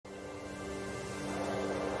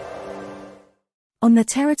On the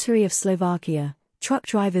territory of Slovakia, truck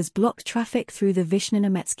drivers blocked traffic through the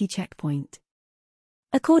Vyshny-Nemetsky checkpoint.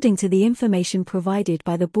 According to the information provided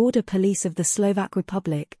by the border police of the Slovak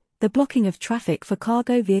Republic, the blocking of traffic for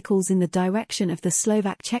cargo vehicles in the direction of the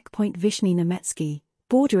Slovak checkpoint Vyshny-Nemetsky,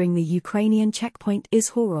 bordering the Ukrainian checkpoint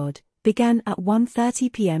Izhorod, began at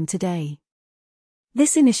 1:30 p.m. today.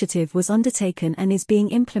 This initiative was undertaken and is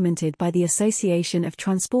being implemented by the Association of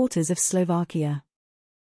Transporters of Slovakia.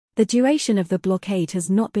 The duration of the blockade has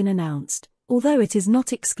not been announced, although it is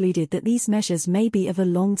not excluded that these measures may be of a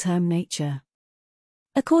long-term nature.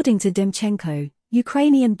 According to Demchenko,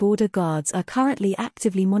 Ukrainian border guards are currently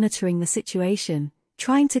actively monitoring the situation,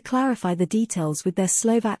 trying to clarify the details with their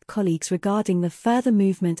Slovak colleagues regarding the further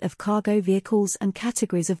movement of cargo vehicles and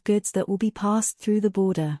categories of goods that will be passed through the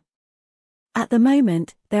border. At the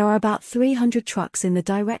moment, there are about 300 trucks in the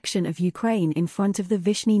direction of Ukraine in front of the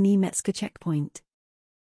Vyshny-Nemetsky checkpoint.